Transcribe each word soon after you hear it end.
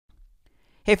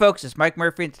Hey folks, it's Mike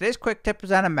Murphy, and today's quick tip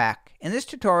is on a Mac. In this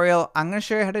tutorial, I'm going to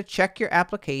show you how to check your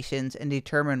applications and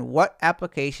determine what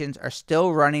applications are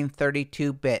still running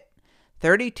 32-bit.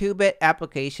 32-bit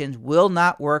applications will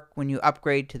not work when you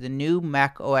upgrade to the new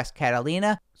Mac OS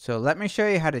Catalina, so let me show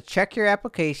you how to check your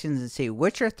applications and see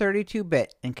which are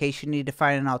 32-bit in case you need to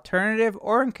find an alternative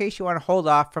or in case you want to hold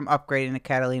off from upgrading to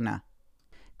Catalina.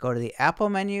 Go to the Apple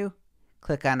menu,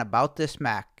 click on About This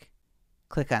Mac.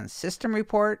 Click on System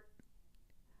Report.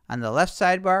 On the left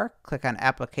sidebar, click on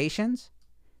Applications.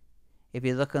 If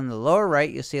you look on the lower right,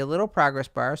 you'll see a little progress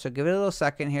bar, so give it a little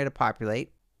second here to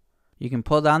populate. You can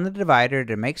pull down the divider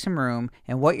to make some room,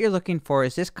 and what you're looking for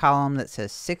is this column that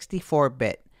says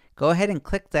 64-bit. Go ahead and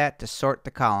click that to sort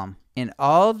the column. And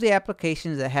all of the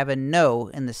applications that have a no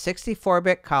in the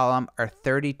 64-bit column are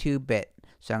 32-bit.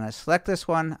 So I'm going to select this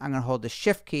one. I'm going to hold the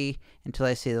Shift key until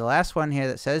I see the last one here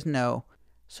that says no.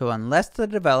 So unless the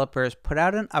developers put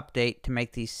out an update to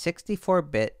make these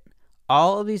 64-bit,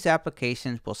 all of these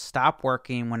applications will stop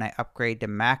working when I upgrade to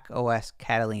Mac OS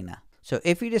Catalina. So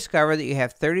if you discover that you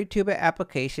have 32-bit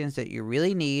applications that you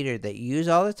really need or that you use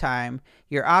all the time,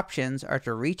 your options are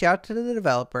to reach out to the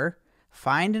developer,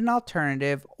 find an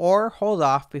alternative, or hold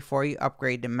off before you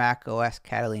upgrade to Mac OS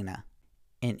Catalina.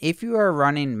 And if you are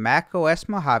running Mac OS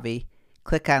Mojave,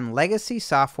 click on Legacy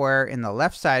Software in the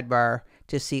left sidebar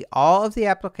to see all of the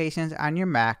applications on your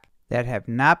Mac that have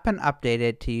not been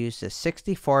updated to use the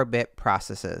 64-bit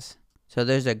processes. So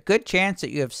there's a good chance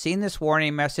that you have seen this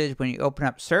warning message when you open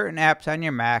up certain apps on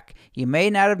your Mac. You may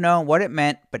not have known what it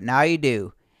meant, but now you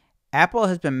do. Apple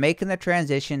has been making the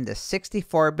transition to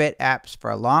 64-bit apps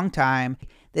for a long time.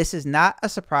 This is not a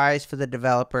surprise for the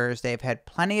developers. They've had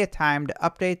plenty of time to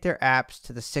update their apps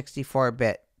to the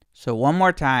 64-bit. So one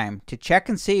more time, to check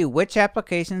and see which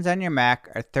applications on your Mac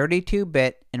are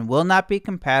 32-bit and will not be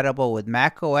compatible with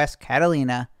Mac OS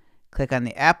Catalina, click on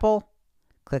the Apple,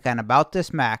 click on About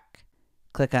This Mac,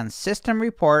 click on System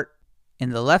Report. In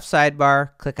the left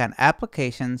sidebar, click on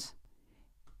Applications,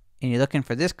 and you're looking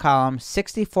for this column,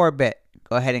 64-bit.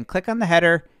 Go ahead and click on the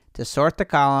header to sort the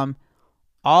column.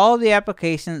 All the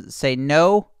applications that say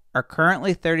no are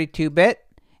currently 32-bit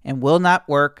and will not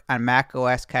work on Mac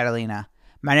OS Catalina.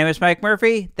 My name is Mike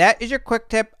Murphy. That is your quick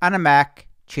tip on a Mac.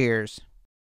 Cheers.